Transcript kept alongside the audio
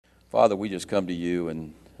Father, we just come to you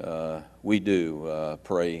and we do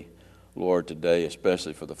pray, Lord, today,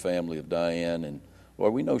 especially for the family of Diane. And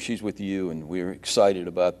Lord, we know she's with you and we're excited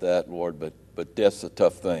about that, Lord, but death's a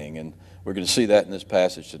tough thing. And we're going to see that in this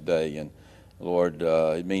passage today. And Lord,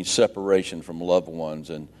 it means separation from loved ones.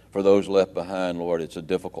 And for those left behind, Lord, it's a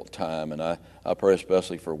difficult time. And I pray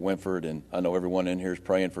especially for Winford, and I know everyone in here is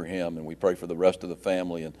praying for him, and we pray for the rest of the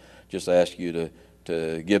family and just ask you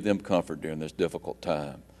to give them comfort during this difficult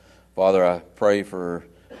time. Father, I pray for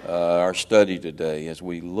our study today as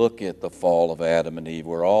we look at the fall of Adam and Eve,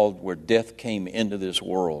 where death came into this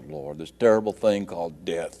world, Lord, this terrible thing called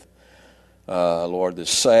death. Lord, this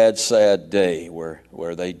sad, sad day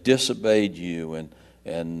where they disobeyed you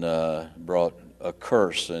and brought a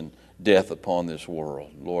curse and death upon this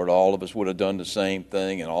world. Lord, all of us would have done the same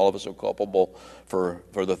thing, and all of us are culpable for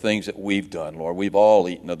the things that we've done. Lord, we've all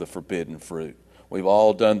eaten of the forbidden fruit. We've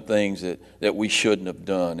all done things that we shouldn't have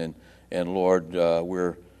done, and Lord,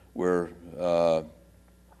 we're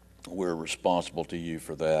responsible to you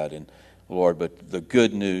for that. And Lord, but the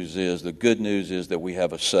good news is that we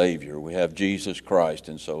have a Savior. We have Jesus Christ,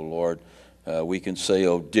 and so Lord, we can say,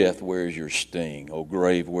 "Oh death, where is your sting? Oh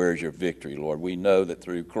grave, where is your victory?" Lord, we know that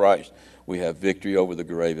through Christ we have victory over the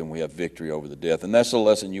grave and we have victory over the death, and that's the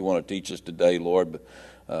lesson you want to teach us today, Lord.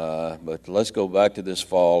 But let's go back to this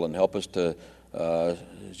fall and help us to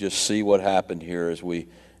just see what happened here as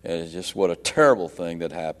just what a terrible thing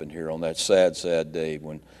that happened here on that sad, sad day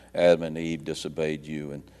when Adam and Eve disobeyed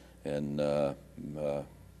you, and the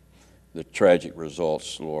tragic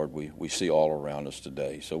results, Lord, we see all around us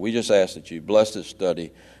today. So we just ask that you bless this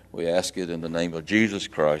study. We ask it in the name of Jesus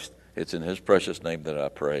Christ. It's in his precious name that I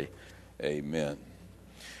pray. Amen.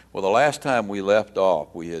 Well, the last time we left off,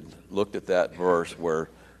 we had looked at that verse where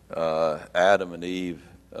Adam and Eve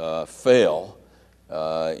fell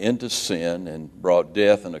into sin and brought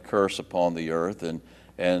death and a curse upon the earth,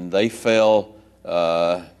 and they fell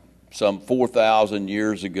some 4,000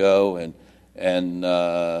 years ago, and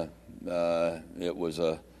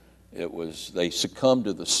they succumbed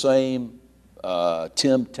to the same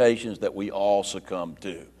temptations that we all succumb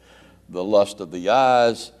to: the lust of the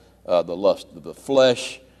eyes, the lust of the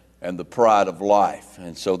flesh, and the pride of life.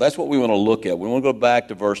 And so that's what we want to look at. We want to go back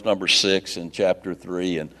to verse number 6 in chapter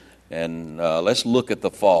 3, and let's look at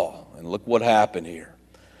the fall and look what happened here.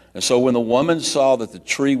 And so when the woman saw that the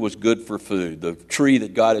tree was good for food, the tree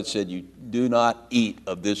that God had said, "You do not eat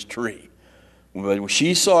of this tree," when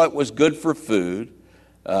she saw it was good for food,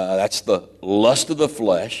 that's the lust of the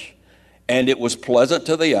flesh, and it was pleasant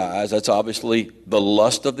to the eyes, that's obviously the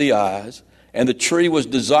lust of the eyes, and the tree was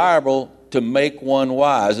desirable to make one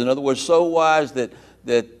wise. In other words, so wise that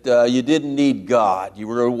you didn't need God. You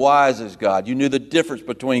were as wise as God. You knew the difference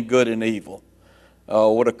between good and evil.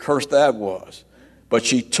 Oh, what a curse that was. But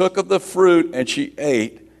she took of the fruit and she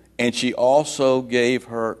ate, and she also gave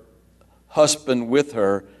her husband with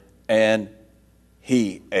her, and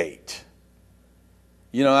he ate.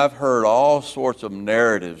 You know, I've heard all sorts of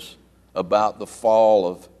narratives about the fall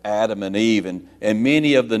of Adam and Eve, and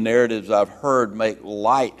many of the narratives I've heard make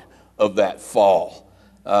light of that fall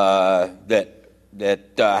that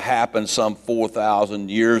happened some 4,000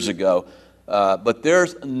 years ago. But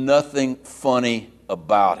there's nothing funny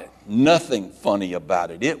about it. Nothing funny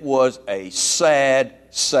about it. It was a sad,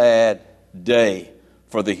 sad day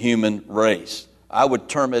for the human race. I would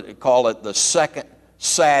call it the second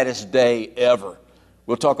saddest day ever.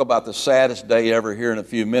 We'll talk about the saddest day ever here in a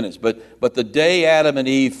few minutes. But the day Adam and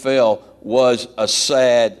Eve fell was a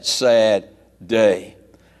sad, sad day.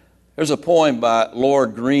 There's a poem by Laura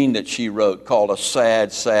Green that she wrote called "A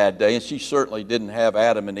Sad, Sad Day," and she certainly didn't have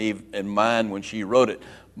Adam and Eve in mind when she wrote it.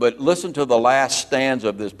 But listen to the last stanza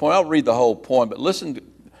of this poem. I'll read the whole poem, but listen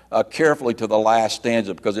carefully to the last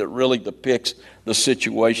stanza because it really depicts the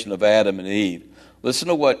situation of Adam and Eve. Listen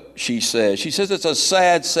to what she says. She says, "It's a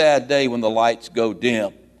sad, sad day when the lights go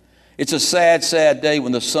dim. It's a sad, sad day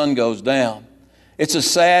when the sun goes down. It's a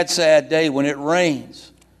sad, sad day when it rains.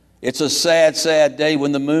 It's a sad, sad day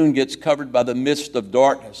when the moon gets covered by the mist of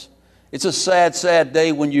darkness. It's a sad, sad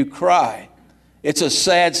day when you cry. It's a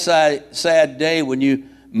sad, sad, sad day when you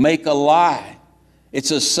make a lie.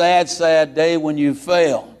 It's a sad, sad day when you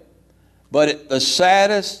fail. But the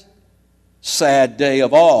saddest, sad day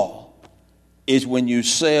of all is when you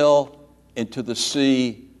sail into the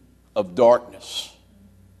sea of darkness."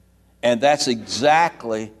 And that's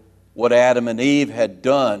exactly what Adam and Eve had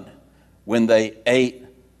done when they ate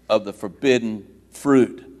of the forbidden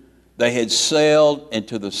fruit. They had sailed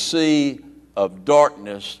into the sea of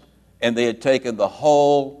darkness, and they had taken the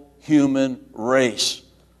whole human race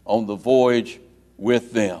on the voyage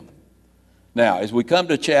with them. Now, as we come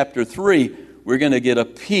to chapter 3, we're going to get a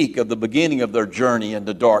peek of the beginning of their journey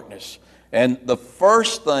into darkness. And the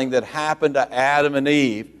first thing that happened to Adam and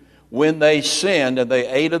Eve when they sinned and they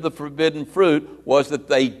ate of the forbidden fruit was that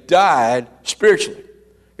they died spiritually.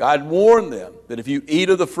 God warned them that if you eat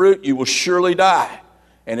of the fruit, you will surely die.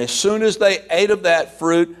 And as soon as they ate of that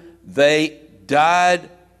fruit, they died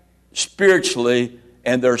spiritually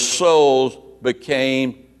and their souls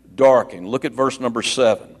became darkened. Look at verse number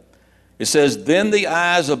 7. It says, then the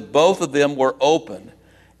eyes of both of them were opened,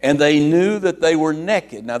 and they knew that they were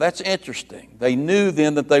naked. Now that's interesting. They knew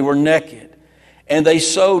then that they were naked. And they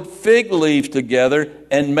sewed fig leaves together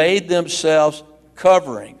and made themselves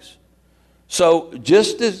coverings. So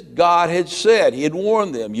just as God had said, he had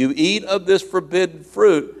warned them, you eat of this forbidden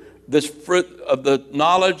fruit, this fruit of the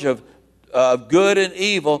knowledge of good and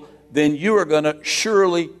evil, then you are going to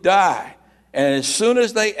surely die. And as soon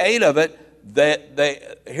as they ate of it,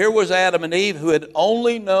 here was Adam and Eve who had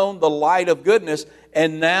only known the light of goodness,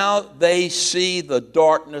 and now they see the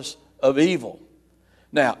darkness of evil.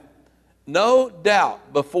 Now, no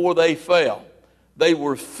doubt before they fell, they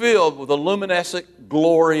were filled with the luminescent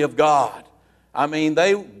glory of God. I mean,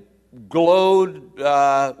 they glowed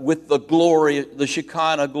with the glory, the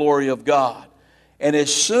Shekinah glory of God. And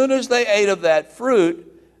as soon as they ate of that fruit,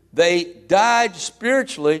 they died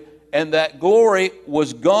spiritually, and that glory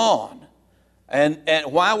was gone. And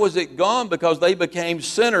why was it gone? Because they became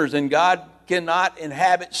sinners, and God cannot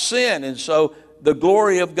inhabit sin. And so the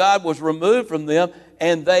glory of God was removed from them,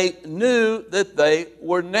 and they knew that they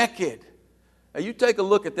were naked. Now you take a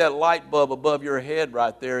look at that light bulb above your head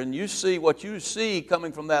right there, and you see what you see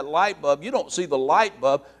coming from that light bulb. You don't see the light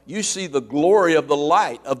bulb, you see the glory of the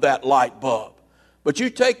light of that light bulb. But you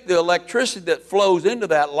take the electricity that flows into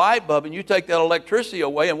that light bulb, and you take that electricity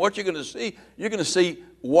away, and what you're going to see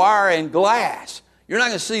wire and glass. You're not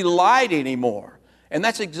going to see light anymore. And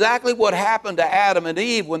that's exactly what happened to Adam and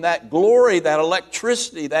Eve when that glory, that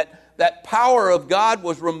electricity, that power of God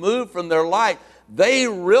was removed from their light. They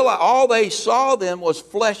realized all they saw then was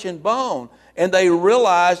flesh and bone, and they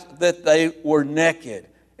realized that they were naked.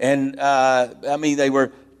 And they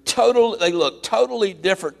looked totally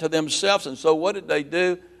different to themselves. And so what did they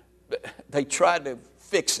do? They tried to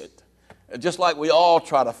fix it. Just like we all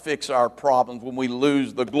try to fix our problems when we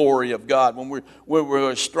lose the glory of God, when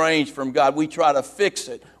we're estranged from God, we try to fix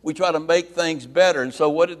it. We try to make things better. And so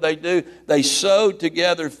what did they do? They sewed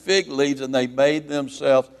together fig leaves and they made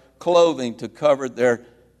themselves clothing to cover their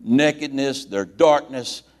nakedness, their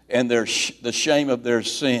darkness, and the shame of their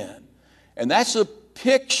sin. And that's a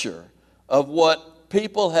picture of what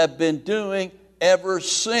people have been doing ever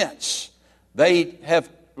since. They have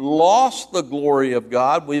lost the glory of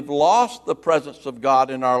God. We've lost the presence of God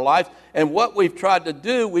in our life. And what we've tried to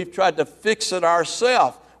do, we've tried to fix it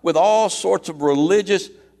ourselves with all sorts of religious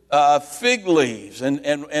fig leaves.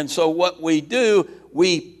 And so what we do,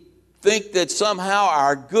 we think that somehow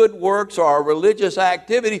our good works or our religious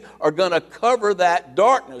activity are going to cover that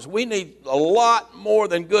darkness. We need a lot more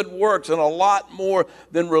than good works and a lot more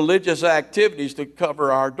than religious activities to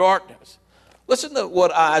cover our darkness. Listen to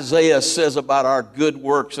what Isaiah says about our good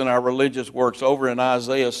works and our religious works over in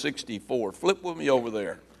Isaiah 64. Flip with me over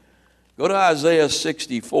there. Go to Isaiah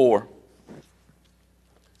 64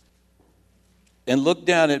 and look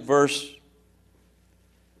down at verse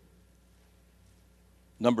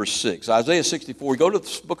number 6. Isaiah 64. Go to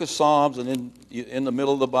the book of Psalms and then in the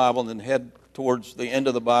middle of the Bible and then head towards the end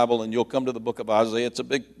of the Bible and you'll come to the book of Isaiah. It's a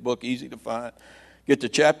big book, easy to find. Get to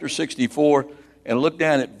chapter 64. And look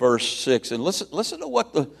down at verse 6 and listen to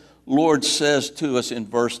what the Lord says to us in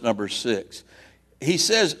verse number 6. He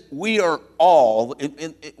says, we are all,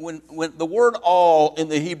 when the word all in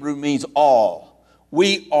the Hebrew means all,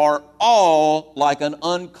 we are all like an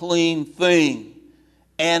unclean thing.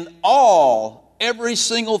 And every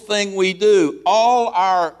single thing we do, all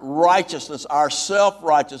our righteousness, our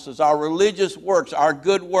self-righteousness, our religious works, our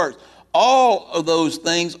good works, all of those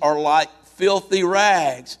things are like filthy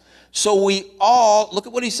rags. So we all, look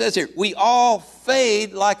at what he says here, we all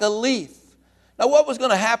fade like a leaf. Now what was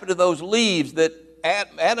going to happen to those leaves that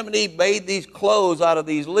Adam and Eve made these clothes out of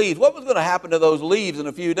these leaves? What was going to happen to those leaves in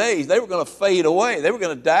a few days? They were going to fade away. They were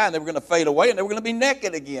going to die and they were going to fade away and they were going to be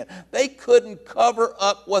naked again. They couldn't cover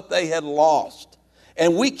up what they had lost.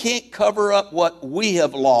 And we can't cover up what we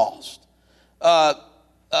have lost.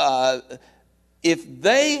 If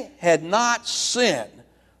they had not sinned,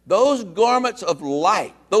 those garments of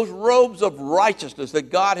light, those robes of righteousness that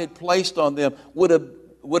God had placed on them would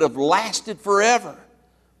have lasted forever.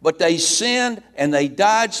 But they sinned and they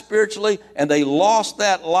died spiritually and they lost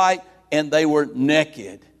that light and they were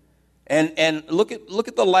naked. And look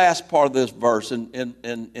at the last part of this verse,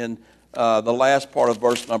 in the last part of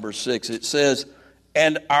verse number 6. It says,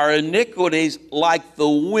 and our iniquities like the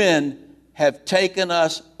wind have taken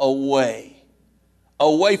us away.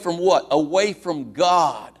 Away from what? Away from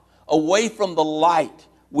God. Away from the light.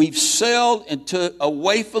 We've sailed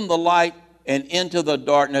away from the light and into the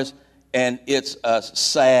darkness, and it's a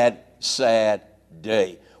sad, sad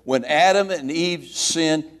day. When Adam and Eve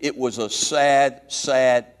sinned, it was a sad,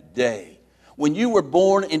 sad day. When you were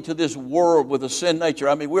born into this world with a sin nature,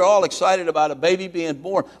 I mean, we're all excited about a baby being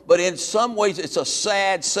born, but in some ways it's a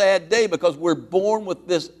sad, sad day because we're born with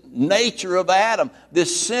this nature of Adam,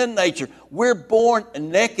 this sin nature. We're born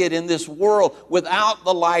naked in this world without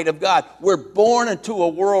the light of God. We're born into a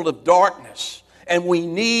world of darkness, and we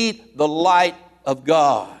need the light of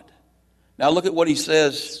God. Now look at what he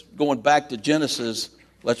says, going back to Genesis.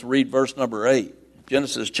 Let's read verse number 8.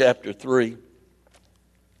 Genesis chapter 3.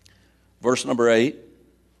 Verse number 8.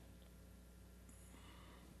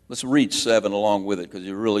 Let's read 7 along with it because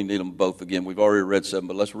you really need them both again. We've already read 7,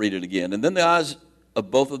 but let's read it again. And then the eyes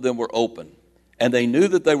of both of them were open, and they knew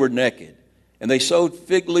that they were naked. And they sewed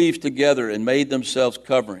fig leaves together and made themselves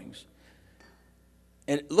coverings.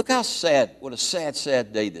 And look how sad, what a sad,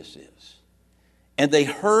 sad day this is. And they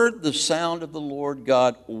heard the sound of the Lord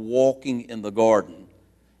God walking in the garden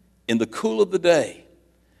in the cool of the day.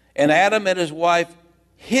 And Adam and his wife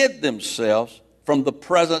hid themselves from the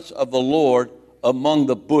presence of the Lord among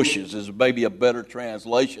the bushes. Is maybe a better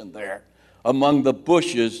translation there. Among the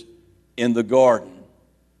bushes in the garden.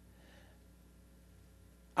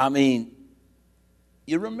 I mean,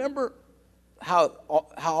 you remember how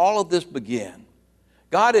all of this began.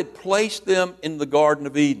 God had placed them in the Garden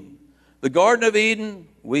of Eden. The Garden of Eden,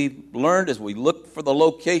 we learned as we looked for the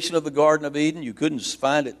location of the Garden of Eden, you couldn't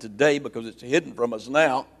find it today because it's hidden from us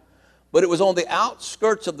now. But it was on the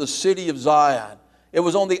outskirts of the city of Zion. It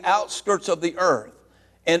was on the outskirts of the earth.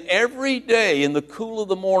 And every day in the cool of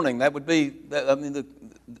the morning, that would be, that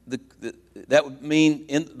would mean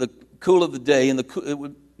in the cool of the day, it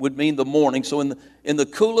would mean the morning. So in the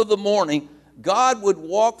cool of the morning, God would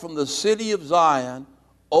walk from the city of Zion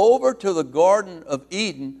over to the Garden of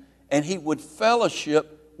Eden, and he would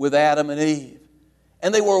fellowship with Adam and Eve.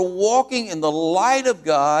 And they were walking in the light of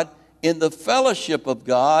God, in the fellowship of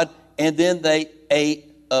God, and then they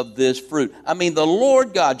ate of this fruit. I mean, the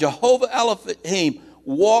Lord God, Jehovah Elohim,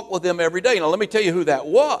 walked with them every day. Now, let me tell you who that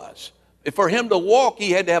was. For him to walk,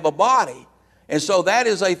 he had to have a body. And so that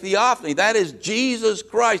is a theophany. That is Jesus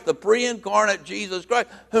Christ, the pre-incarnate Jesus Christ,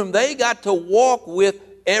 whom they got to walk with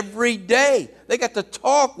every day. They got to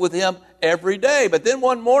talk with him every day. But then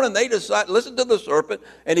one morning they decided, listen to the serpent,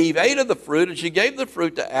 and Eve ate of the fruit, and she gave the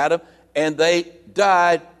fruit to Adam, and they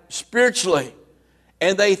died spiritually.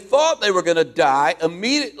 And they thought they were going to die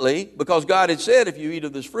immediately because God had said, if you eat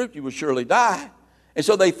of this fruit, you will surely die. And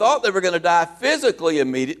so they thought they were going to die physically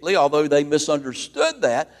immediately, although they misunderstood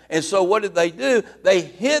that. And so what did they do? They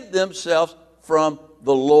hid themselves from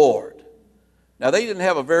the Lord. Now, they didn't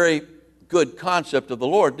have a very good concept of the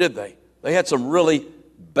Lord, did they? They had some really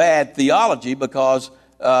bad theology because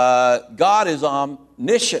God is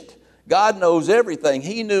omniscient. God knows everything.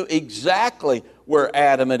 He knew exactly where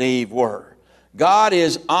Adam and Eve were. God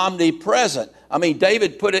is omnipresent. I mean,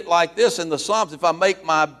 David put it like this in the Psalms, if I make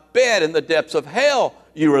my bed in the depths of hell,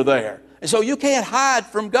 you are there. And so you can't hide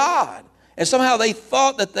from God. And somehow they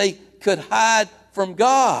thought that they could hide from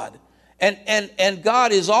God. And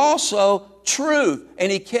God is also truth, and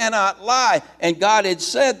he cannot lie. And God had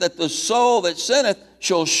said that the soul that sinneth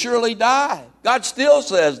shall surely die. God still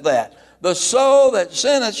says that. The soul that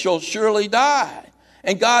sinneth shall surely die.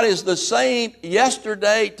 And God is the same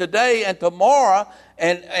yesterday, today, and tomorrow.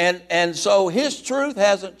 And so his truth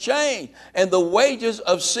hasn't changed. And the wages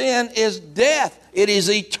of sin is death. It is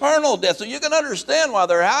eternal death. So you can understand why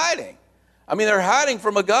they're hiding. I mean, they're hiding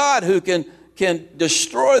from a God who can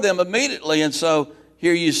destroy them immediately. And so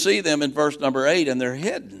here you see them in verse number 8, and they're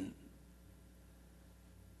hidden.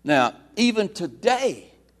 Now, even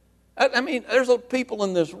today, I mean, there's people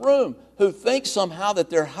in this room who think somehow that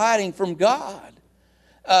they're hiding from God.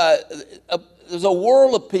 There's a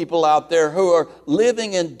world of people out there who are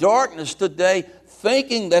living in darkness today,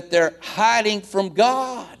 thinking that they're hiding from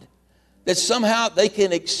God, that somehow they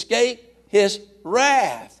can escape his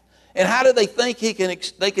wrath. And how do they think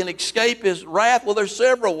they can escape his wrath? Well, there's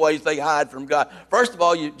several ways they hide from God. First of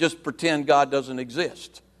all, you just pretend God doesn't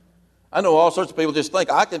exist. I know all sorts of people just think,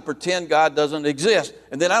 I can pretend God doesn't exist,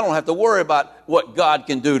 and then I don't have to worry about what God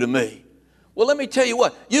can do to me. Well, let me tell you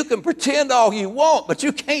what, you can pretend all you want, but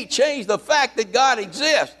you can't change the fact that God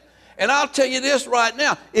exists. And I'll tell you this right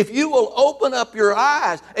now, if you will open up your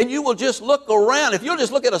eyes and you will just look around, if you'll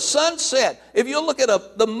just look at a sunset, if you'll look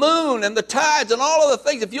at the moon and the tides and all of the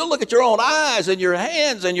things, if you'll look at your own eyes and your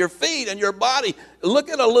hands and your feet and your body, look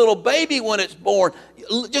at a little baby when it's born,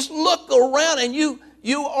 just look around and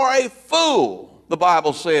you are a fool, the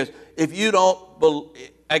Bible says, if you don't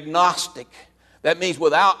agnostic. That means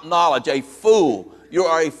without knowledge, a fool. You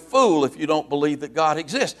are a fool if you don't believe that God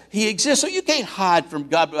exists. He exists, so you can't hide from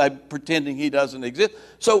God by pretending He doesn't exist.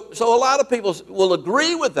 So a lot of people will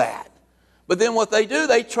agree with that. But then what they do,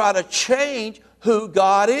 they try to change who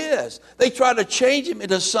God is. They try to change Him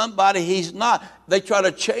into somebody He's not. They try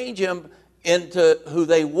to change Him into who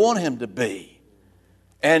they want Him to be.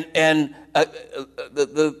 And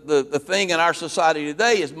the thing in our society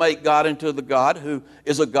today is make God into the God who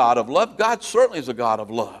is a God of love. God certainly is a God of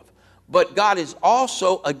love. But God is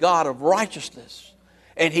also a God of righteousness.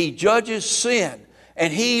 And He judges sin.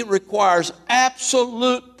 And He requires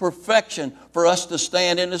absolute perfection for us to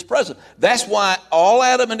stand in His presence. That's why all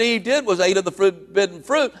Adam and Eve did was ate of the forbidden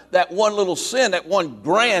fruit. That one little sin, that one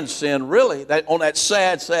grand sin really, that on that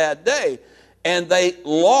sad, sad day. And they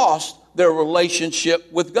lost their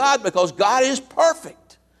relationship with God because God is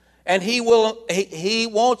perfect. And He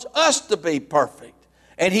wants us to be perfect.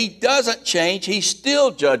 And He doesn't change. He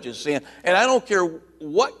still judges sin. And I don't care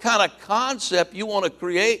what kind of concept you want to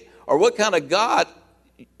create or what kind of God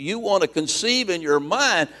you want to conceive in your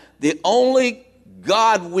mind. The only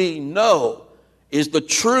God we know is the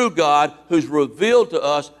true God who's revealed to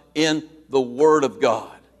us in the Word of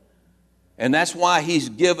God. And that's why He's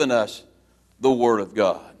given us the Word of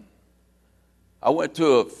God. I went to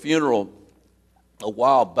a funeral a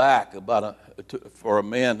while back for a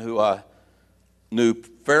man who I knew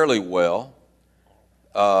fairly well,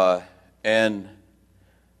 and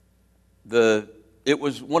it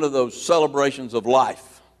was one of those celebrations of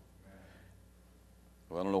life.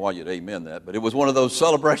 Well, I don't know why you'd amen that, but it was one of those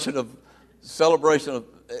celebration of.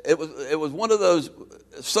 It was one of those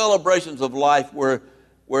celebrations of life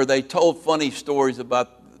where they told funny stories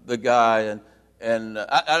about the guy, and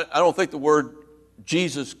I don't think the word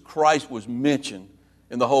Jesus Christ was mentioned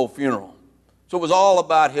in the whole funeral. So it was all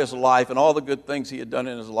about his life and all the good things he had done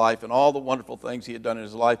in his life and all the wonderful things he had done in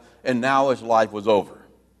his life, and now his life was over.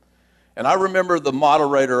 And I remember the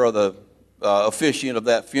moderator or the officiant of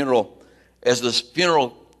that funeral, as this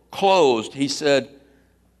funeral closed, he said,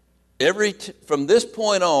 from this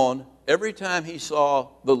point on, every time he saw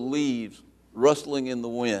the leaves rustling in the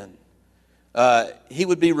wind, he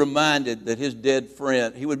would be reminded that his dead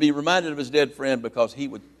friend, he would be reminded of his dead friend because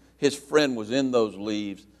his friend was in those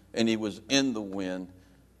leaves and he was in the wind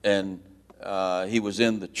and he was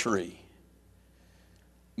in the tree.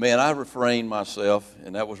 Man, I refrained myself,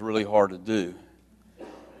 and that was really hard to do.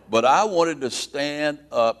 But I wanted to stand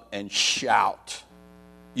up and shout,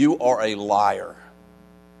 "You are a liar.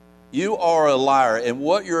 You are a liar." And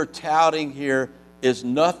what you're touting here is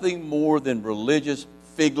nothing more than religious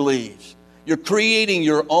fig leaves. You're creating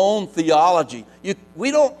your own theology.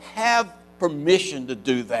 We don't have permission to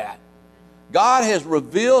do that. God has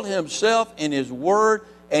revealed Himself in His Word,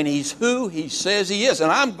 and He's who He says He is.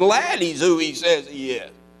 And I'm glad He's who He says He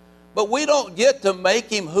is. But we don't get to make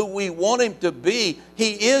Him who we want Him to be.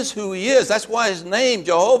 He is who He is. That's why His name,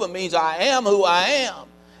 Jehovah, means I am who I am.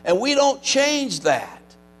 And we don't change that.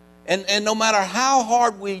 And no matter how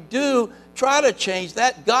hard we do try to change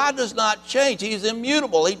that, God does not change. He's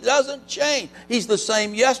immutable. He doesn't change. He's the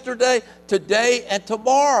same yesterday, today, and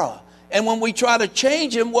tomorrow. And when we try to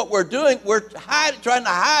change Him, what we're doing, we're trying to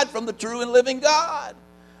hide from the true and living God.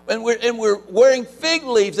 And we're wearing fig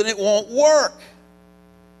leaves, and it won't work.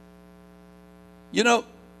 You know,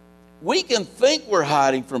 we can think we're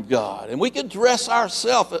hiding from God, and we can dress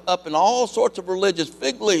ourselves up in all sorts of religious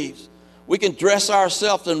fig leaves. We can dress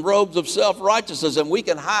ourselves in robes of self-righteousness, and we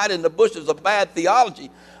can hide in the bushes of bad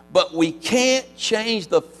theology. But we can't change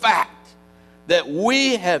the fact that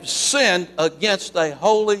we have sinned against a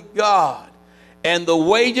holy God. And the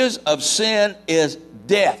wages of sin is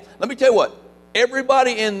death. Let me tell you what,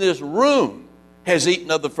 everybody in this room has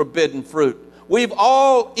eaten of the forbidden fruit. We've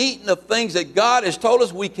all eaten of things that God has told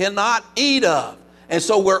us we cannot eat of. And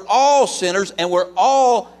so we're all sinners, and we're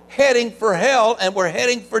all heading for hell, and we're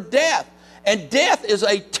heading for death. And death is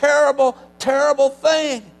a terrible, terrible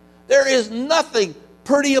thing. There is nothing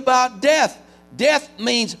pretty about death. Death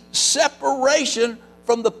means separation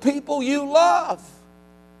from the people you love.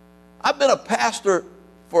 I've been a pastor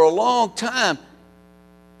for a long time,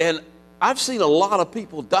 and I've seen a lot of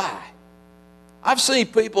people die. I've seen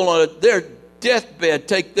people on their deathbed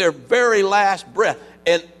take their very last breath,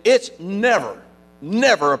 and it's never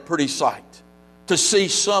a pretty sight to see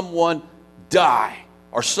someone die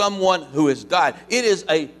or someone who has died. It is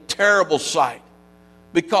a terrible sight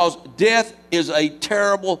because death is a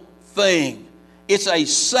terrible thing. It's a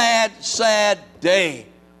sad, sad day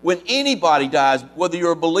when anybody dies, whether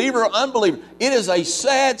you're a believer or unbeliever. It is a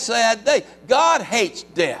sad, sad day. God hates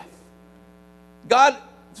death.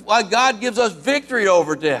 That's why God gives us victory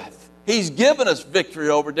over death. He's given us victory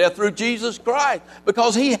over death through Jesus Christ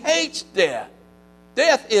because He hates death.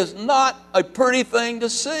 Death is not a pretty thing to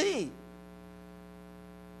see.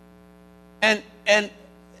 And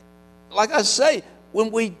like I say, when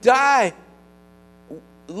we die,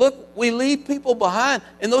 look, we leave people behind,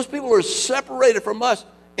 and those people are separated from us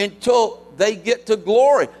until they get to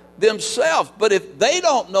glory themselves. But if they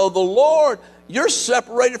don't know the Lord, you're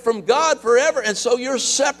separated from God forever, and so you're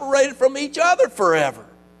separated from each other forever.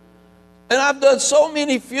 And I've done so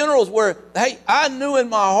many funerals where, hey, I knew in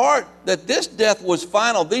my heart that this death was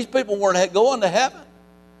final. These people weren't going to heaven.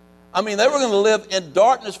 I mean, they were going to live in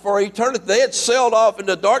darkness for eternity. They had sailed off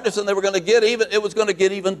into darkness, and they were going to it was going to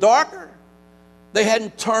get even darker. They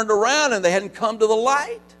hadn't turned around, and they hadn't come to the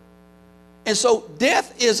light. And so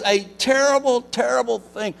death is a terrible, terrible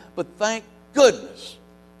thing. But thank goodness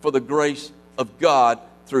for the grace of God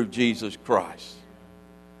through Jesus Christ.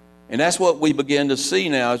 And that's what we begin to see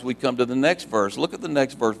now as we come to the next verse. Look at the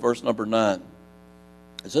next verse, verse number 9.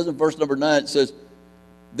 It says in verse number 9, it says,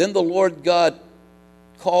 "Then the Lord God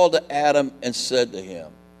called to Adam and said to him,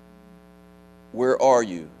 'Where are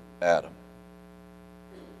you, Adam?'"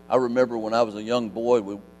 I remember when I was a young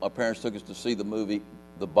boy, my parents took us to see the movie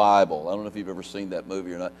The Bible. I don't know if you've ever seen that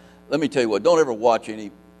movie or not. Let me tell you what, don't ever watch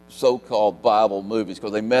any so-called Bible movies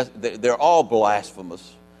because they're all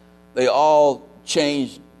blasphemous. They all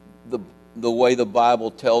change the way the Bible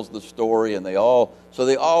tells the story, and they all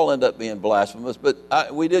end up being blasphemous.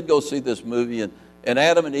 But we did go see this movie, and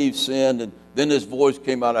Adam and Eve sinned, and then this voice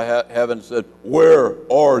came out of heaven and said, "Where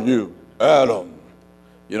are you, Adam?"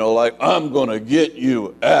 You know, like, "I'm going to get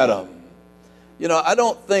you, Adam." You know, I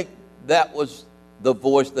don't think that was the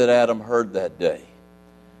voice that Adam heard that day.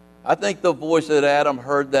 I think the voice that Adam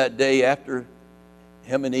heard that day after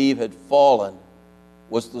him and Eve had fallen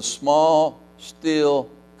was the small, still,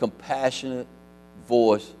 compassionate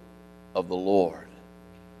voice of the Lord.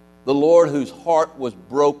 The Lord whose heart was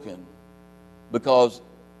broken because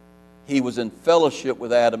He was in fellowship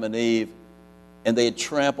with Adam and Eve, and they had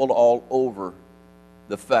trampled all over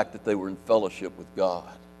the fact that they were in fellowship with God.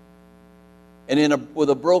 And with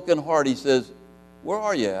a broken heart, He says, "Where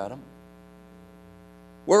are you, Adam?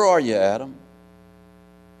 Where are you, Adam?"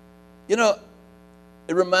 You know,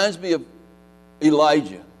 it reminds me of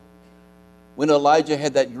Elijah. When Elijah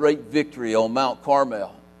had that great victory on Mount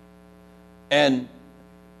Carmel, and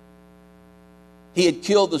he had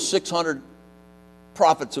killed the 600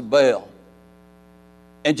 prophets of Baal.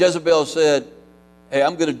 And Jezebel said, "Hey,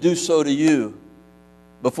 I'm going to do so to you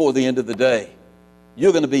before the end of the day.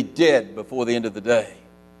 You're going to be dead before the end of the day."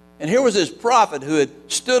 And here was this prophet who had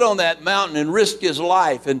stood on that mountain and risked his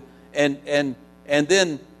life and then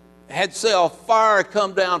had a fire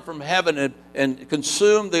come down from heaven and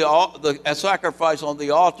consume the sacrifice on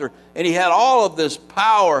the altar. And he had all of this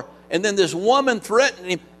power. And then this woman threatened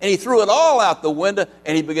him, and he threw it all out the window,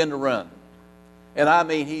 and he began to run. And I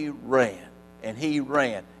mean, he ran, and he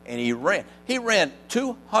ran, and he ran. He ran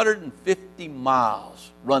 250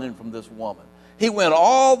 miles running from this woman. He went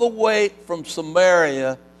all the way from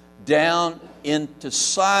Samaria down into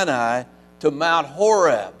Sinai to Mount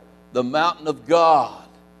Horeb, the mountain of God.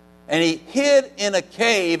 And he hid in a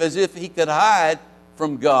cave as if he could hide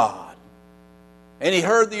from God. And he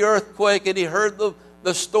heard the earthquake, and he heard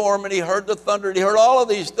the storm, and he heard the thunder, and he heard all of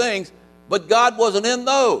these things, but God wasn't in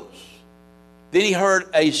those. Then he heard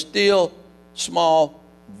a still, small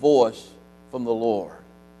voice from the Lord.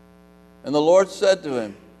 And the Lord said to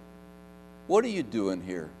him, "What are you doing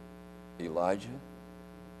here, Elijah?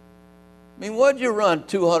 I mean, what'd you run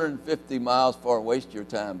 250 miles for and waste your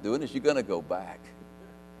time doing this? You're going to go back.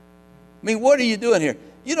 I mean, what are you doing here?"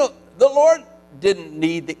 You know, the Lord didn't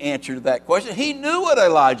need the answer to that question. He knew what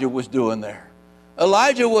Elijah was doing there.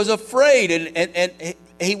 Elijah was afraid, and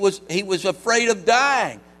he was afraid of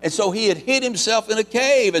dying. And so he had hid himself in a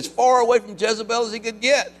cave as far away from Jezebel as he could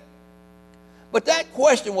get. But that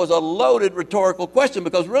question was a loaded rhetorical question,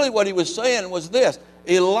 because really what he was saying was this: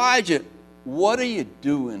 "Elijah, what are you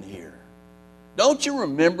doing here? Don't you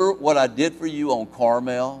remember what I did for you on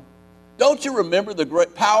Carmel? Don't you remember the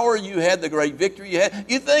great power you had, the great victory you had?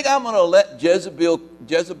 You think I'm going to let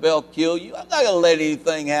Jezebel kill you? I'm not going to let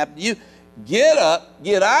anything happen to you. Get up,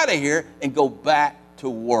 get out of here, and go back to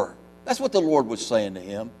work." That's what the Lord was saying to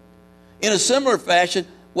him. In a similar fashion,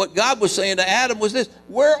 what God was saying to Adam was this: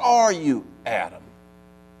 where are you, Adam?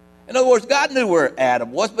 In other words, God knew where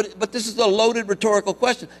Adam was, but this is a loaded rhetorical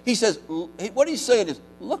question. He says, what he's saying is,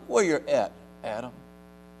 look where you're at, Adam.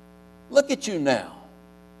 Look at you now.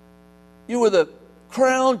 You were the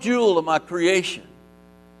crown jewel of my creation.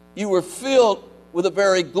 You were filled with the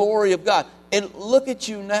very glory of God. And look at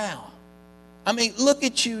you now. I mean, look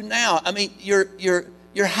at you now. I mean, you're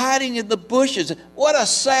hiding in the bushes. What a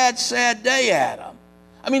sad, sad day, Adam.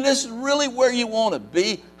 I mean, this is really where you want to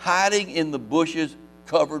be, hiding in the bushes,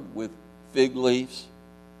 covered with fig leaves.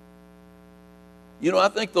 You know, I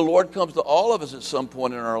think the Lord comes to all of us at some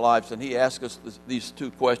point in our lives, and He asks us these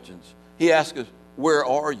two questions. He asks us, where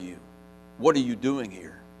are you? What are you doing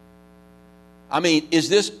here? I mean, is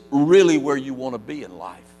this really where you want to be in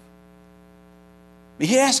life?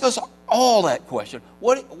 He asks us all that question.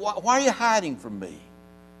 Why are you hiding from me?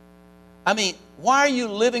 I mean, why are you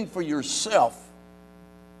living for yourself?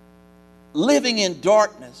 Living in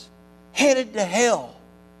darkness, headed to hell,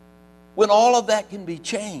 when all of that can be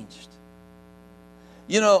changed.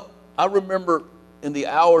 You know, I remember in the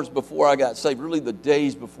hours before I got saved, really the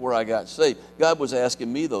days before I got saved, God was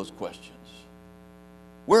asking me those questions.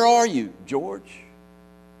 Where are you, George?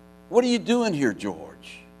 What are you doing here,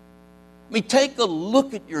 George? I mean, take a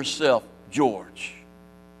look at yourself, George.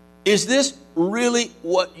 Is this really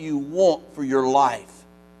what you want for your life?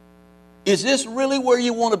 Is this really where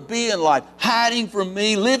you want to be in life? Hiding from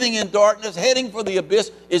me, living in darkness, heading for the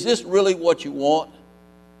abyss. Is this really what you want?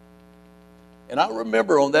 And I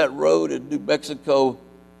remember on that road in New Mexico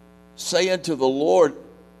saying to the Lord,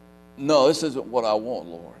 no, this isn't what I want,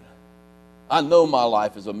 Lord. I know my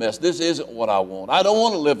life is a mess. This isn't what I want. I don't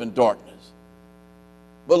want to live in darkness.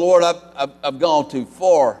 But Lord, I've gone too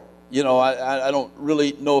far. You know, I don't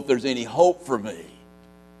really know if there's any hope for me.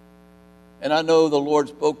 And I know the Lord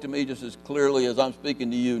spoke to me just as clearly as I'm speaking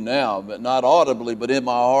to you now, but not audibly, but in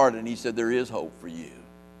my heart. And He said, there is hope for you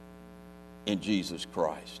in Jesus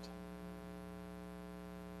Christ.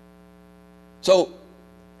 So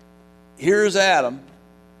here's Adam,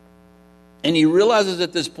 and he realizes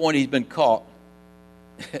at this point he's been caught.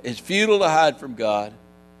 It's futile to hide from God.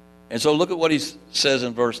 And so look at what he says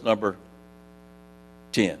in verse number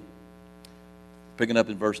 10. Picking up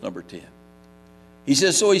in verse number 10. He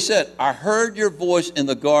says, so he said, I heard your voice in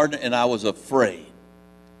the garden and I was afraid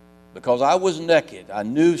because I was naked. I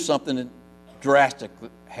knew something drastic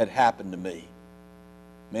had happened to me.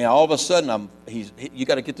 Man, all of a sudden, you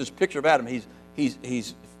got to get this picture of Adam.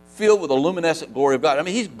 He's filled with the luminescent glory of God. I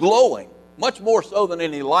mean, he's glowing, much more so than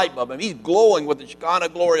any light bulb. I mean, he's glowing with the Shekinah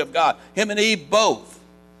glory of God. Him and Eve both.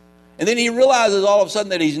 And then he realizes all of a sudden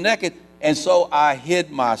that he's naked, and so I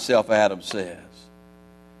hid myself, Adam says.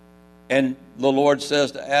 And the Lord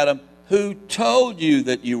says to Adam, who told you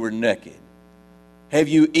that you were naked? Have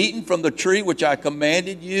you eaten from the tree which I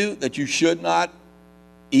commanded you that you should not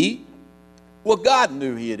eat? Well, God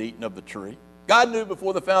knew he had eaten of the tree. God knew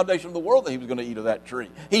before the foundation of the world that he was going to eat of that tree.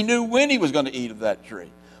 He knew when he was going to eat of that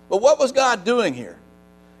tree. But what was God doing here?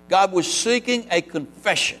 God was seeking a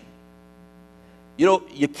confession. You know,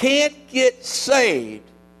 you can't get saved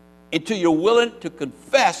until you're willing to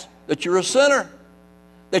confess that you're a sinner,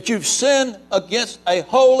 that you've sinned against a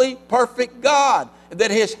holy, perfect God,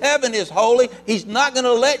 that his heaven is holy. He's not going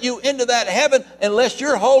to let you into that heaven unless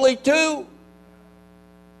you're holy too.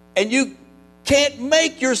 And you can't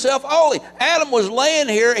make yourself holy. Adam was laying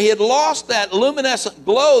here. He had lost that luminescent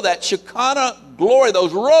glow, that Shekinah glory.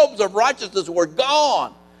 Those robes of righteousness were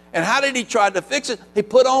gone. And how did he try to fix it? He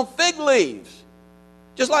put on fig leaves.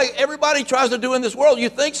 Just like everybody tries to do in this world. You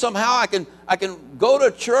think somehow I can go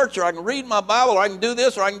to church, or I can read my Bible, or I can do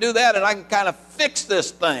this, or I can do that, and I can kind of fix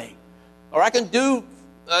this thing. Or I can do,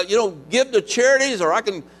 give to charities, or I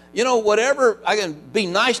can, whatever. I can be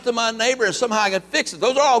nice to my neighbor, and somehow I can fix it.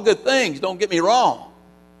 Those are all good things, don't get me wrong.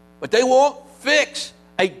 But they won't fix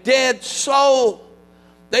a dead soul.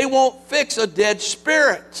 They won't fix a dead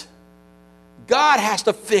spirit. God has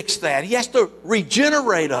to fix that. He has to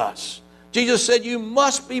regenerate us. Jesus said, you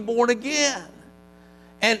must be born again.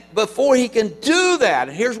 And before he can do that,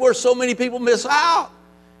 and here's where so many people miss out,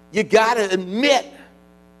 you got to admit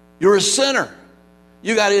you're a sinner.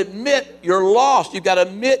 You got to admit you're lost. You got to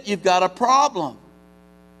admit you've got a problem.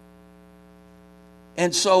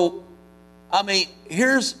 And so,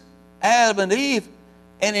 here's Adam and Eve,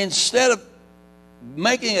 and instead of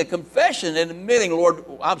making a confession and admitting, Lord,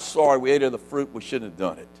 I'm sorry, we ate of the fruit, we shouldn't have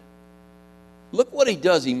done it. Look what he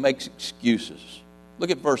does. He makes excuses. Look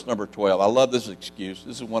at verse number 12. I love this excuse.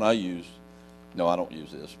 This is one I use. No, I don't use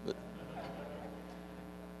this.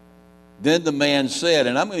 Then the man said,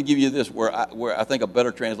 and I'm going to give you this where I think a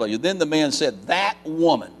better translation. Then the man said, that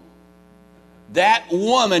woman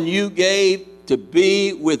you gave to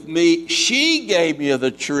be with me, she gave me of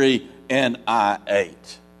the tree and I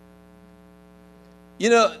ate.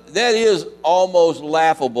 You know, that is almost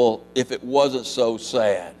laughable if it wasn't so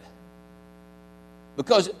sad.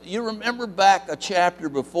 Because you remember back a chapter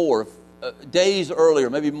before, days earlier,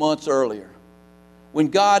 maybe months earlier, when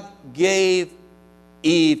God gave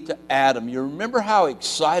Eve to Adam. You remember how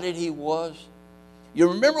excited he was?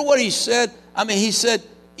 You remember what he said? I mean, he said,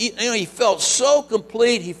 he felt so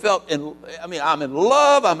complete. He felt, I'm in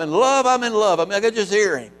love. I mean, I could just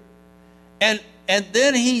hear him. And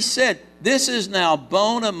then he said, this is now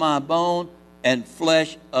bone of my bone and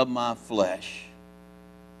flesh of my flesh.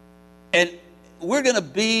 And we're going to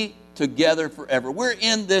be together forever. We're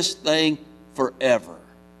in this thing forever.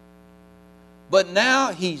 But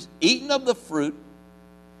now he's eaten of the fruit.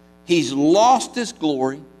 He's lost his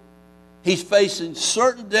glory. He's facing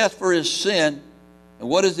certain death for his sin. And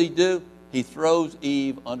what does he do? He throws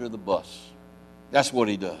Eve under the bus. That's what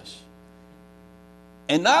he does.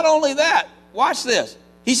 And not only that, watch this.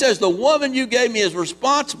 He says, the woman you gave me is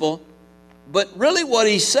responsible. But really what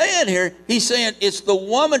he's saying here, he's saying it's the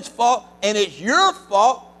woman's fault and it's your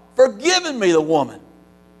fault for giving me the woman.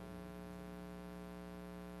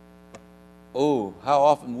 Oh, how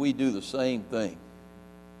often we do the same thing.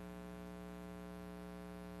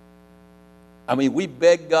 I mean, we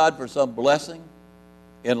beg God for some blessing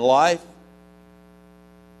in life.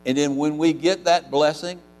 And then when we get that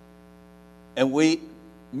blessing and we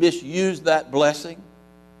misuse that blessing,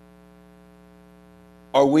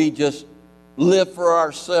 or we just live for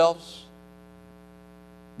ourselves,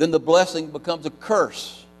 then the blessing becomes a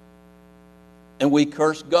curse. And we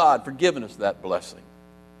curse God for giving us that blessing.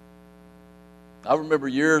 I remember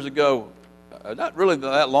years ago, not really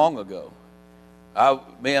that long ago,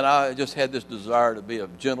 I just had this desire to be a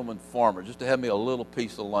gentleman farmer, just to have me a little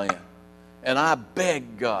piece of land. And I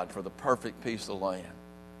begged God for the perfect piece of land.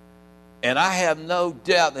 And I have no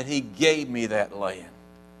doubt that he gave me that land.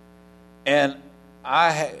 And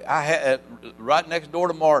I had right next door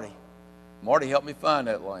to Marty. Marty helped me find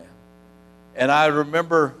that land. And I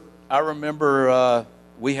remember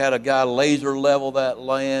we had a guy laser level that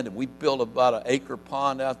land, and we built about an acre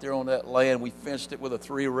pond out there on that land. We fenced it with a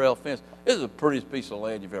 3-rail fence. This is the prettiest piece of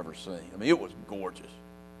land you've ever seen. I mean, it was gorgeous.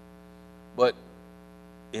 But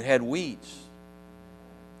it had weeds.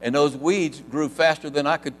 And those weeds grew faster than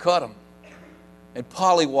I could cut them. And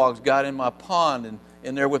pollywogs got in my pond and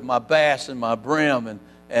in there with my bass and my brim.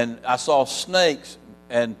 And I saw snakes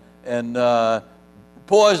and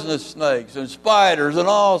poisonous snakes and spiders and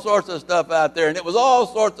all sorts of stuff out there. And it was all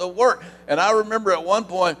sorts of work. And I remember at one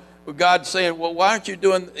point God saying, well, why aren't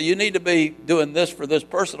you need to be doing this for this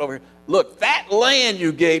person over here. Look, that land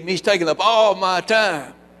you gave me is taking up all my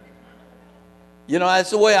time. You know, that's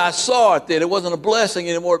the way I saw it then. It wasn't a blessing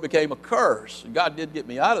anymore. It became a curse. And God did get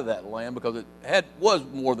me out of that land because it was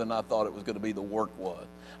more than I thought it was going to be. The work was.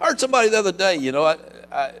 I heard somebody the other day, you know,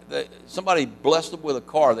 somebody blessed them with a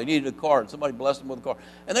car. They needed a car, and somebody blessed them with a car.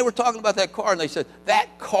 And they were talking about that car, and they said,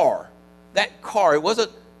 that car, it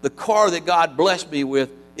wasn't the car that God blessed me with.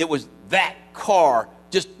 It was that car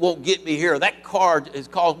just won't get me here. That car has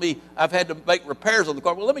caused me, I've had to make repairs on the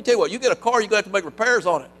car. Well, let me tell you what, you get a car, you're going to have to make repairs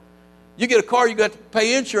on it. You get a car, you got to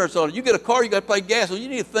pay insurance on it. You get a car, you got to pay gas. So you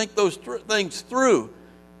need to think those things through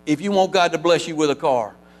if you want God to bless you with a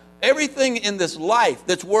car. Everything in this life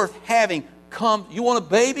that's worth having comes. You want a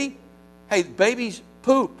baby? Hey, babies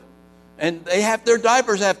poop, and their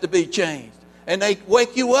diapers have to be changed, and they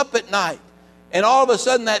wake you up at night, and all of a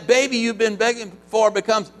sudden that baby you've been begging for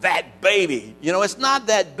becomes that baby. You know, it's not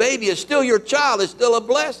that baby. It's still your child. It's still a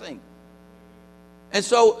blessing. And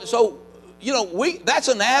so. You know, that's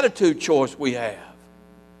an attitude choice we have.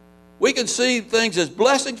 We can see things as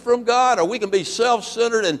blessings from God, or we can be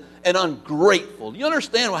self-centered and ungrateful. You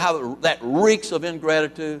understand how that reeks of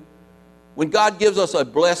ingratitude? When God gives us a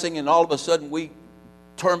blessing and all of a sudden we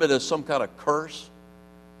term it as some kind of curse.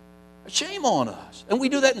 Shame on us. And we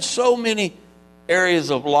do that in so many areas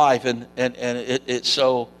of life, and it's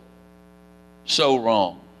so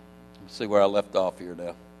wrong. Let's see where I left off here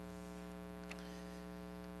now.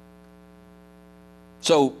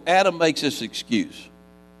 So Adam makes this excuse.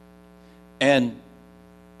 And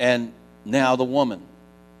now the woman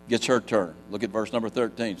gets her turn. Look at verse number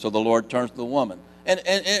 13. So the Lord turns to the woman. And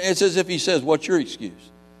it's as if he says, what's your excuse?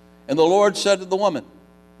 And the Lord said to the woman,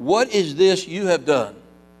 what is this you have done?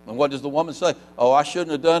 And what does the woman say? Oh, I shouldn't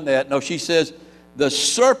have done that. No, she says, the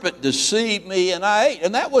serpent deceived me and I ate.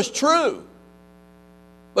 And that was true.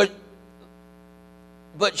 But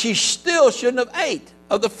but she still shouldn't have ate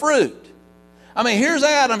of the fruit. I mean, here's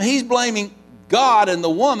Adam. He's blaming God and the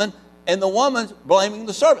woman's blaming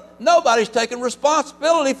the serpent. Nobody's taking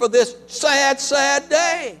responsibility for this sad, sad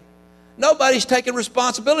day. Nobody's taking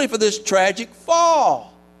responsibility for this tragic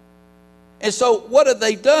fall. And so what have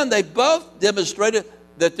they done? They both demonstrated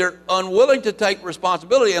that they're unwilling to take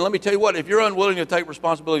responsibility. And let me tell you what, if you're unwilling to take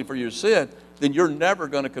responsibility for your sin, then you're never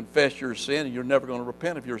going to confess your sin, and you're never going to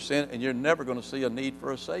repent of your sin, and you're never going to see a need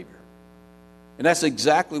for a Savior. And that's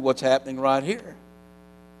exactly what's happening right here.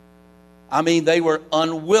 I mean, they were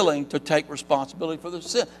unwilling to take responsibility for their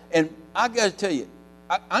sin. And I got to tell you,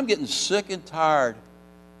 I'm getting sick and tired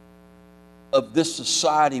of this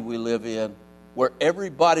society we live in where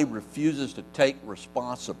everybody refuses to take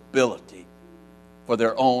responsibility for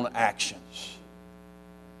their own actions.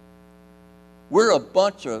 We're a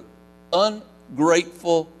bunch of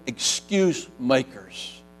ungrateful excuse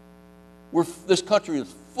makers. This country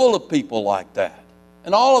is full of people like that.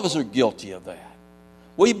 And all of us are guilty of that.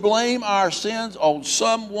 We blame our sins on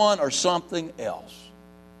someone or something else.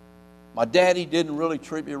 My daddy didn't really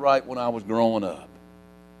treat me right when I was growing up.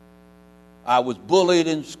 I was bullied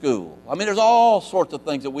in school. I mean, there's all sorts of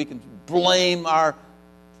things that we can blame our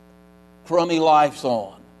crummy lives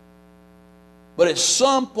on. But at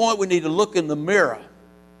some point we need to look in the mirror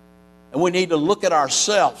and we need to look at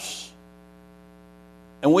ourselves.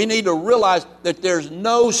 And we need to realize that there's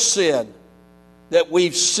no sin that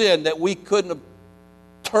we've sinned that we couldn't have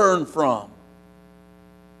turned from.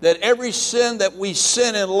 That every sin that we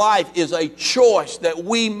sin in life is a choice that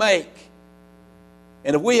we make.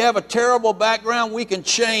 And if we have a terrible background, we can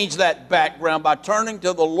change that background by turning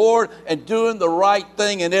to the Lord and doing the right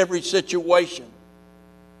thing in every situation.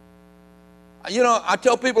 You know, I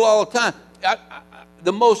tell people all the time,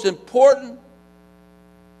 the most important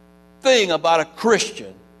thing about a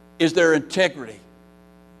Christian is their integrity.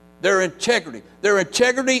 Their integrity. Their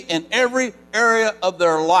integrity in every area of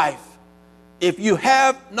their life. If you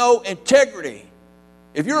have no integrity,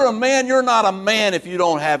 if you're a man, you're not a man if you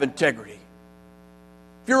don't have integrity.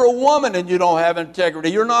 If you're a woman and you don't have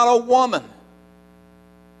integrity, you're not a woman.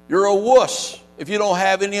 You're a wuss if you don't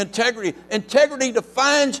have any integrity. Integrity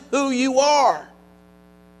defines who you are.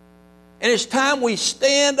 And it's time we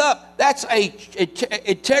stand up.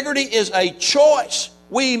 Integrity is a choice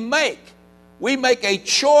we make. We make a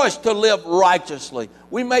choice to live righteously.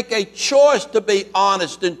 We make a choice to be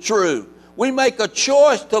honest and true. We make a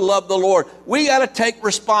choice to love the Lord. We got to take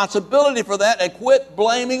responsibility for that and quit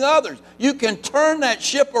blaming others. You can turn that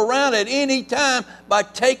ship around at any time by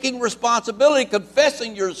taking responsibility,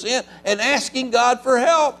 confessing your sin, and asking God for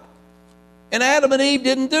help. And Adam and Eve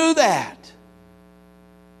didn't do that.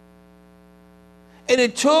 And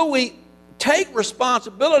until we take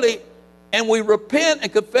responsibility and we repent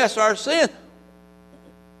and confess our sin,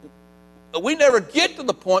 we never get to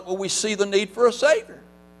the point where we see the need for a Savior.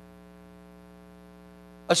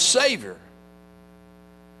 A Savior.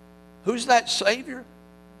 Who's that Savior?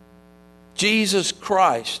 Jesus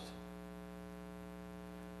Christ,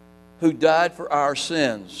 who died for our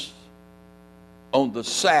sins on the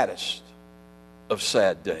saddest of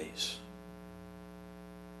sad days.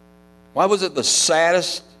 Why was it the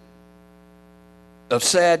saddest of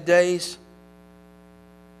sad days?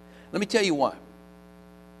 Let me tell you why.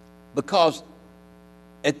 Because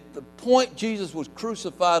at the point Jesus was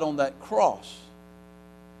crucified on that cross,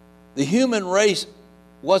 the human race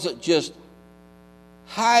wasn't just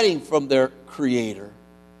hiding from their Creator.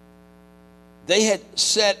 They had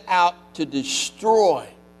set out to destroy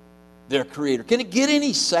their Creator. Can it get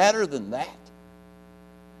any sadder than that?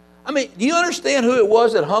 I mean, do you understand who it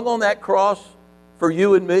was that hung on that cross for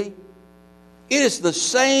you and me? It is the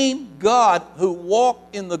same God who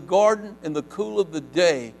walked in the garden in the cool of the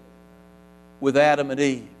day with Adam and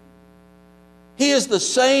Eve. He is the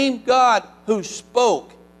same God who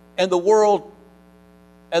spoke and the world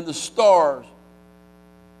and the stars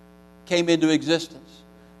came into existence.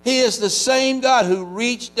 He is the same God who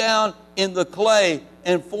reached down in the clay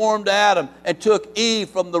and formed Adam and took Eve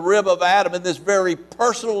from the rib of Adam in this very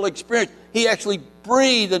personal experience. He actually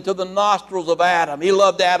breathed into the nostrils of Adam. He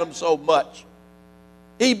loved Adam so much.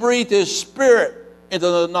 He breathed His Spirit into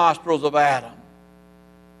the nostrils of Adam.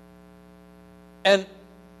 And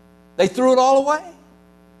they threw it all away.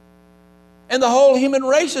 And the whole human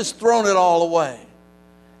race has thrown it all away.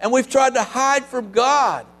 And we've tried to hide from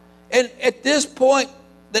God. And at this point,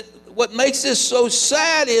 what makes this so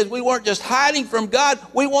sad is we weren't just hiding from God,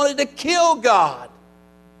 we wanted to kill God.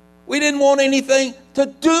 We didn't want anything to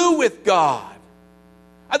do with God.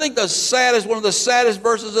 I think one of the saddest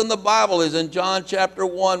verses in the Bible is in John chapter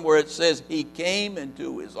 1 where it says, He came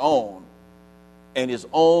into His own, and his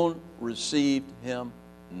own received him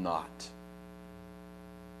not.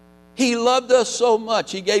 He loved us so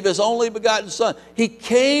much, he gave his only begotten Son. He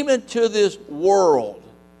came into this world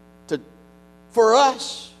for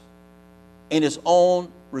us, and his own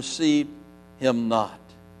received him not.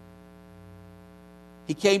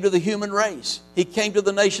 He came to the human race. He came to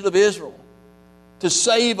the nation of Israel to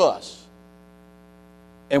save us,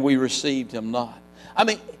 and we received him not. I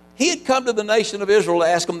mean, he had come to the nation of Israel to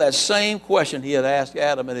ask them that same question he had asked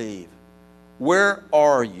Adam and Eve. Where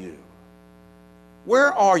are you?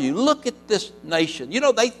 Where are you? Look at this nation. You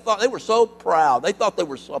know, they thought they were so proud. They thought they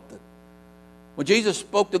were something. When Jesus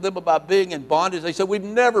spoke to them about being in bondage, they said, we've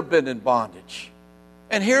never been in bondage.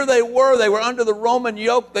 And here they were under the Roman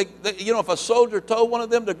yoke. If a soldier told one of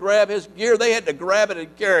them to grab his gear, they had to grab it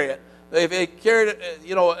and carry it. They carried it,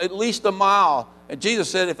 at least a mile. And Jesus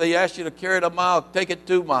said, if they asked you to carry it a mile, take it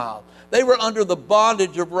 2 miles. They were under the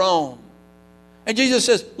bondage of Rome. And Jesus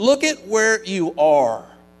says, look at where you are.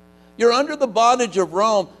 You're under the bondage of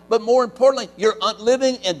Rome, but more importantly, you're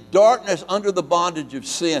living in darkness under the bondage of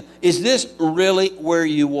sin. Is this really where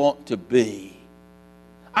you want to be?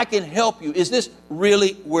 I can help you. Is this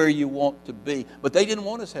really where you want to be? But they didn't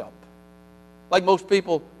want his help. Like most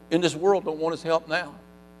people in this world don't want his help now.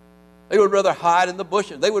 They would rather hide in the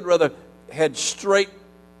bushes. They would rather head straight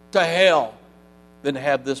to hell than to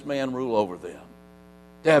have this man rule over them,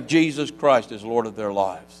 to have Jesus Christ as Lord of their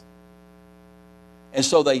lives. And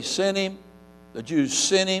so they sent him, the Jews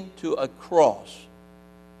sent him to a cross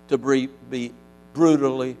to be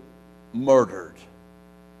brutally murdered.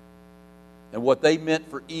 And what they meant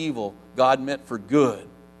for evil, God meant for good,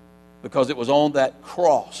 because it was on that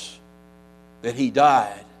cross that he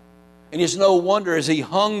died. And it's no wonder as he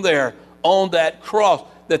hung there on that cross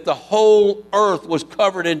that the whole earth was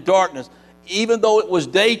covered in darkness. Even though it was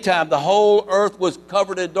daytime, the whole earth was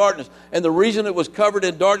covered in darkness. And the reason it was covered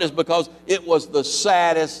in darkness because it was the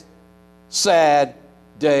saddest, sad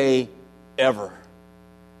day ever.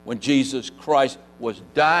 When Jesus Christ was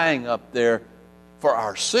dying up there for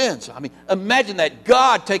our sins. I mean, imagine that,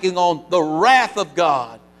 God taking on the wrath of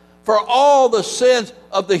God for all the sins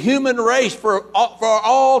of the human race for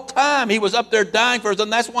all time. He was up there dying for us,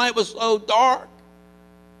 and that's why it was so dark.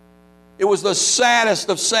 It was the saddest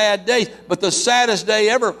of sad days. But the saddest day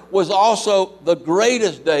ever was also the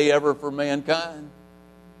greatest day ever for mankind.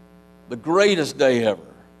 The greatest day ever.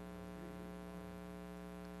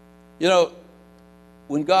 You know,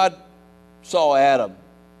 when God saw Adam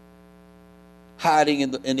hiding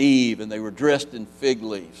in Eve, and they were dressed in fig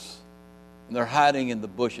leaves, and they're hiding in the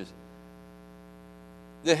bushes,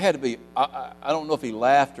 there had to be, I don't know if he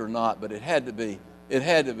laughed or not, but it had to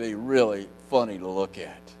be really funny to look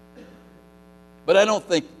at. But I don't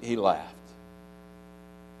think he laughed.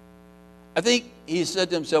 I think he said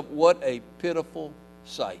to himself, what a pitiful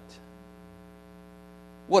sight.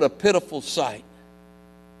 What a pitiful sight.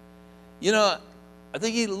 You know, I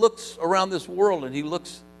think he looks around this world and he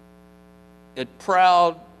looks at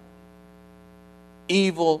proud,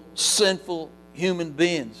 evil, sinful human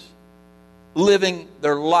beings living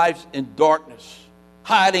their lives in darkness,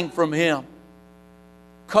 hiding from him,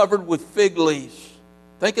 covered with fig leaves,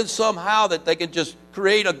 thinking somehow that they can just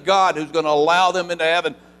create a God who's going to allow them into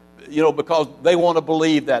heaven, because they want to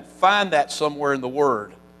believe that. Find that somewhere in the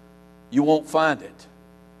Word. You won't find it.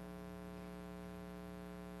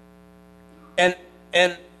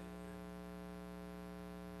 And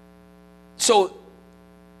so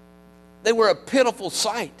they were a pitiful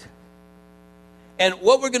sight. And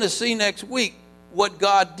what we're going to see next week, what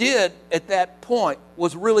God did at that point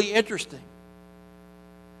was really interesting.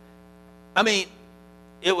 I mean,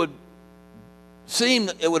 it would seem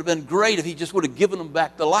that it would have been great if he just would have given them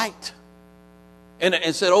back the light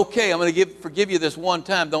and said, okay, I'm going to forgive you this one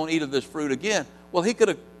time. Don't eat of this fruit again. Well, he could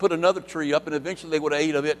have put another tree up and eventually they would have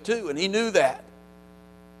ate of it too. And he knew that.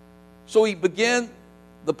 So he began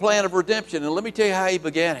the plan of redemption. And let me tell you how he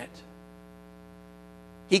began it.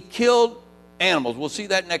 He killed animals. We'll see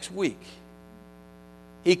that next week.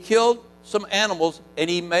 He killed some animals and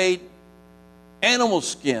he made animal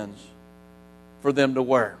skins for them to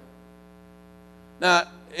wear. Now,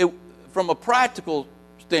 from a practical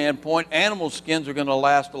standpoint, animal skins are going to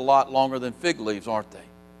last a lot longer than fig leaves, aren't they?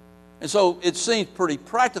 And so it seems pretty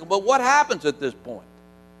practical. But what happens at this point?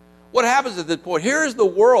 What happens at this point? Here is the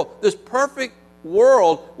world, this perfect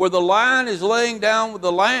world where the lion is laying down with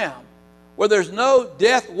the lamb, where there's no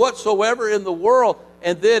death whatsoever in the world,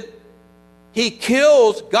 and then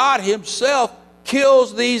God himself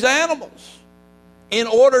kills these animals in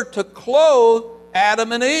order to clothe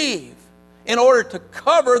Adam and Eve, in order to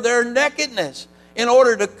cover their nakedness, in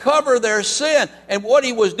order to cover their sin. And what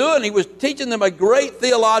he was doing, he was teaching them a great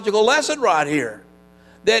theological lesson right here.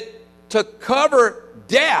 That to cover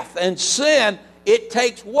death and sin, it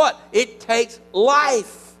takes what? It takes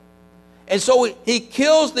life. And so he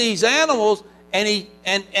kills these animals, and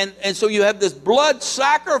so you have this blood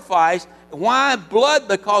sacrifice. Why blood?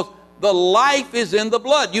 Because the life is in the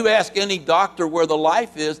blood. You ask any doctor where the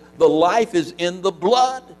life is in the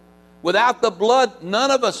blood. Without the blood, none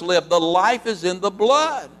of us live. The life is in the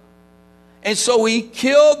blood. And so he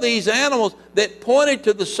killed these animals that pointed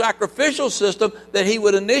to the sacrificial system that he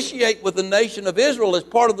would initiate with the nation of Israel as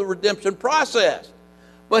part of the redemption process.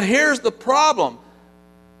 But here's the problem.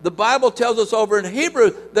 The Bible tells us over in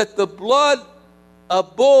Hebrew that the blood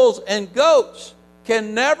of bulls and goats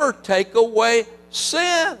can never take away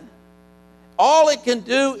sin. All it can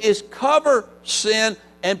do is cover sin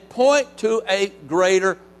and point to a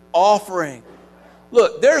greater offering.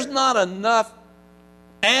 Look, there's not enough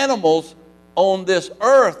animals on this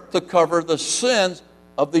earth to cover the sins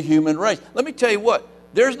of the human race. Let me tell you what,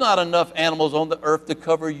 there's not enough animals on the earth to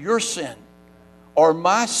cover your sin or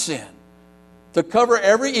my sin, to cover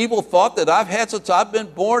every evil thought that I've had since I've been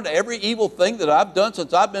born, every evil thing that I've done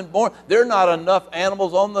since I've been born. There are not enough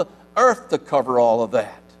animals on the earth to cover all of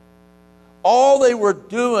that. All they were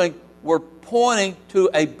doing were pointing to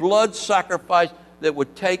a blood sacrifice that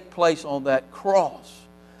would take place on that cross.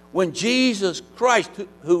 When Jesus Christ,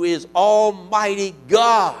 who is Almighty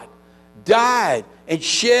God, died and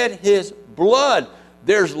shed his blood,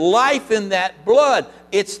 there's life in that blood.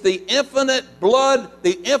 It's the infinite blood,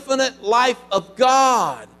 the infinite life of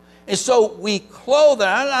God. And so we clothe,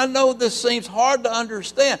 I know this seems hard to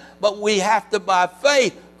understand, but we have to, by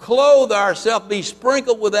faith, clothe ourselves, be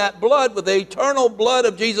sprinkled with that blood, with the eternal blood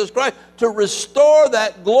of Jesus Christ, to restore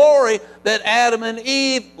that glory that Adam and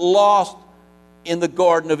Eve lost in the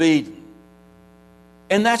Garden of Eden.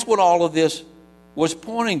 And that's what all of this was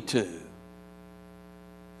pointing to.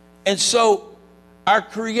 And so our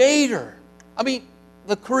Creator,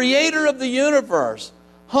 the Creator of the universe,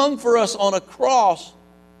 hung for us on a cross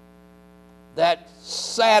that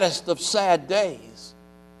saddest of sad days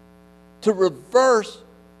to reverse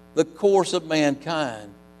the course of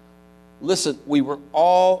mankind. Listen, we were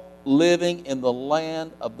all living in the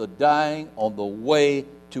land of the dying on the way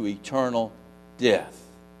to eternal death.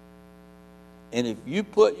 And if you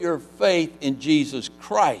put your faith in Jesus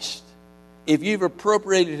Christ, if you've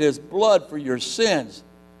appropriated his blood for your sins,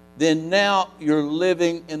 then now you're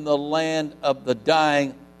living in the land of the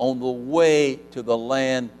dying on the way to the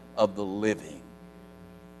land of the living.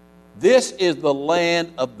 This is the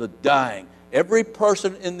land of the dying. Every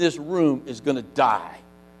person in this room is going to die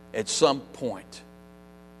at some point.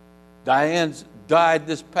 Diane's died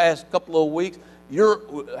this past couple of weeks.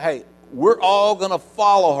 We're all going to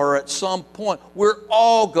follow her at some point. We're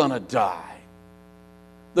all going to die.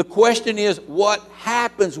 The question is, what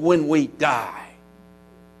happens when we die?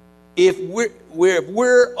 If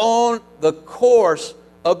we're on the course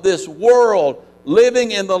of this world,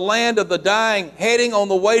 living in the land of the dying, heading on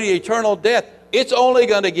the way to eternal death, it's only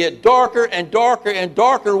going to get darker and darker and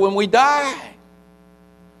darker when we die.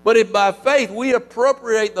 But if by faith we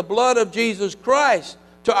appropriate the blood of Jesus Christ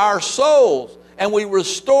to our souls, and we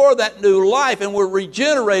restore that new life, and we're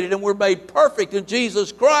regenerated, and we're made perfect in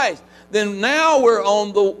Jesus Christ, then now we're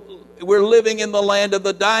living in the land of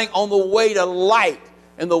the dying, on the way to light,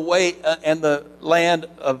 and the way and the land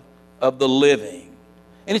of the living.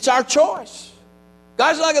 And it's our choice.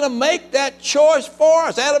 God's not going to make that choice for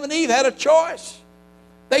us. Adam and Eve had a choice.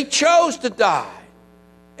 They chose to die.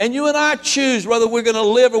 And you and I choose whether we're going to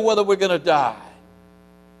live or whether we're going to die.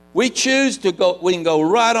 We choose to go. We can go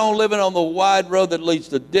right on living on the wide road that leads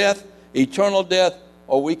to death, eternal death,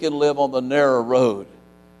 or we can live on the narrow road.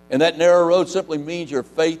 And that narrow road simply means your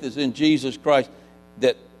faith is in Jesus Christ,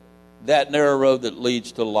 that narrow road that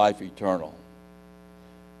leads to life eternal.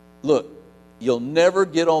 Look, you'll never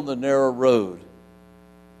get on the narrow road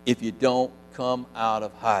if you don't come out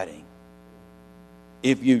of hiding.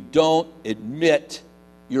 If you don't admit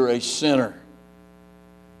you're a sinner.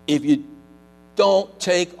 If you don't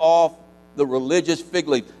take off the religious fig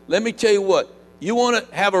leaf. Let me tell you what, you want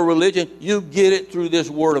to have a religion, you get it through this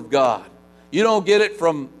Word of God. You don't get it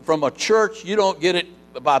from a church. You don't get it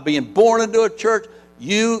by being born into a church.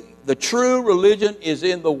 The true religion is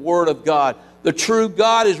in the Word of God. The true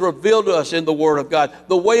God is revealed to us in the Word of God.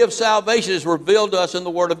 The way of salvation is revealed to us in the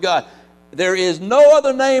Word of God. There is no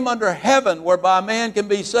other name under heaven whereby man can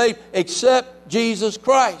be saved except Jesus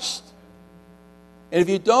Christ. And if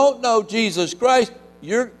you don't know Jesus Christ,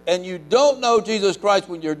 you don't know Jesus Christ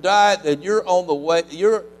when you're dying, then you're on the way,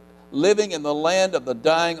 you're living in the land of the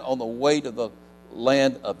dying on the way to the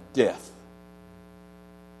land of death.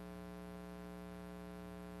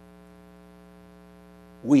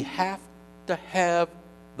 We have to have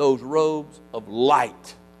those robes of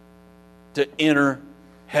light to enter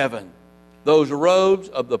heaven. Those robes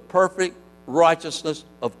of the perfect righteousness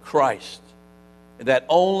of Christ. And that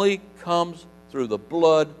only comes through the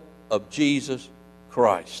blood of Jesus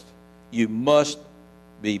Christ. You must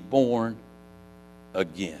be born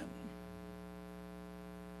again.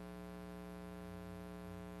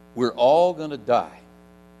 We're all going to die.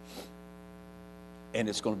 And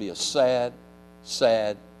it's going to be a sad,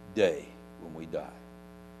 sad day when we die.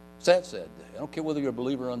 Sad, sad day. I don't care whether you're a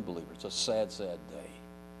believer or unbeliever. It's a sad, sad day.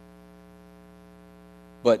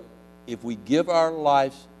 But if we give our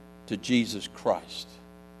lives to Jesus Christ,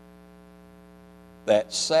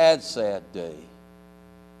 that sad, sad day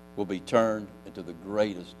will be turned into the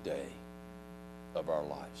greatest day of our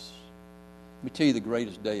lives. Let me tell you the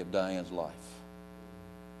greatest day of Diane's life.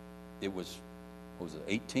 It was, what was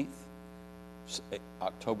it, 18th?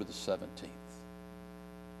 October the 17th.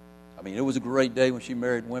 I mean, it was a great day when she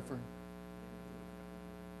married Winford.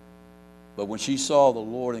 But when she saw the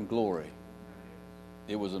Lord in glory,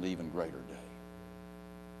 it was an even greater day.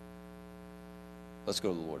 Let's go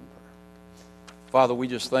to the Lord in prayer. Father, we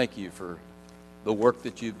just thank you for the work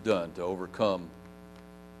that you've done to overcome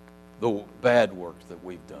the bad work that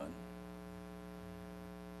we've done.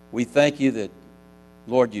 We thank you that,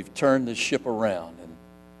 Lord, you've turned this ship around. And,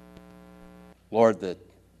 Lord, that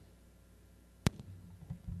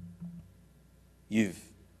you've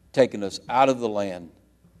taken us out of the land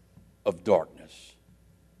of darkness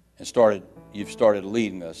and you've started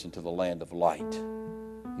leading us into the land of light,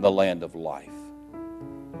 the land of life.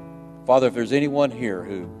 Father, if there's anyone here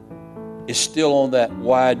who is still on that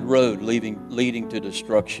wide road leading to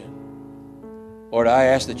destruction, Lord, I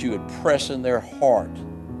ask that you would press in their heart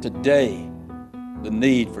today the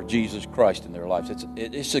need for Jesus Christ in their lives.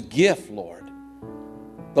 It's a gift, Lord.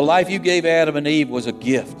 The life you gave Adam and Eve was a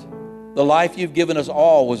gift. The life you've given us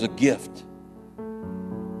all was a gift.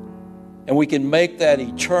 And we can make that an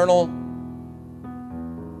eternal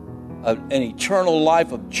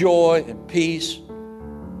life of joy and peace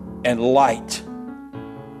and light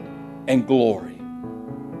and glory.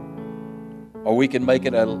 Or we can make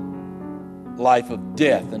it a life of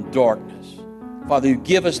death and darkness. Father, you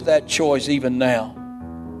give us that choice even now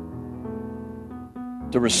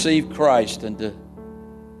to receive Christ and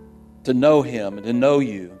to know him and to know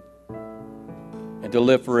you and to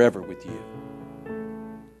live forever with you.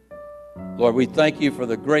 Lord, we thank you for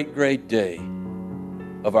the great, great day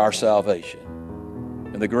of our salvation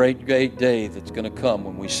and the great, great day that's going to come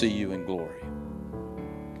when we see you in glory.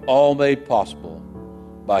 All made possible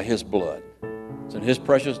by his blood. It's in his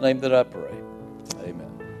precious name that I pray.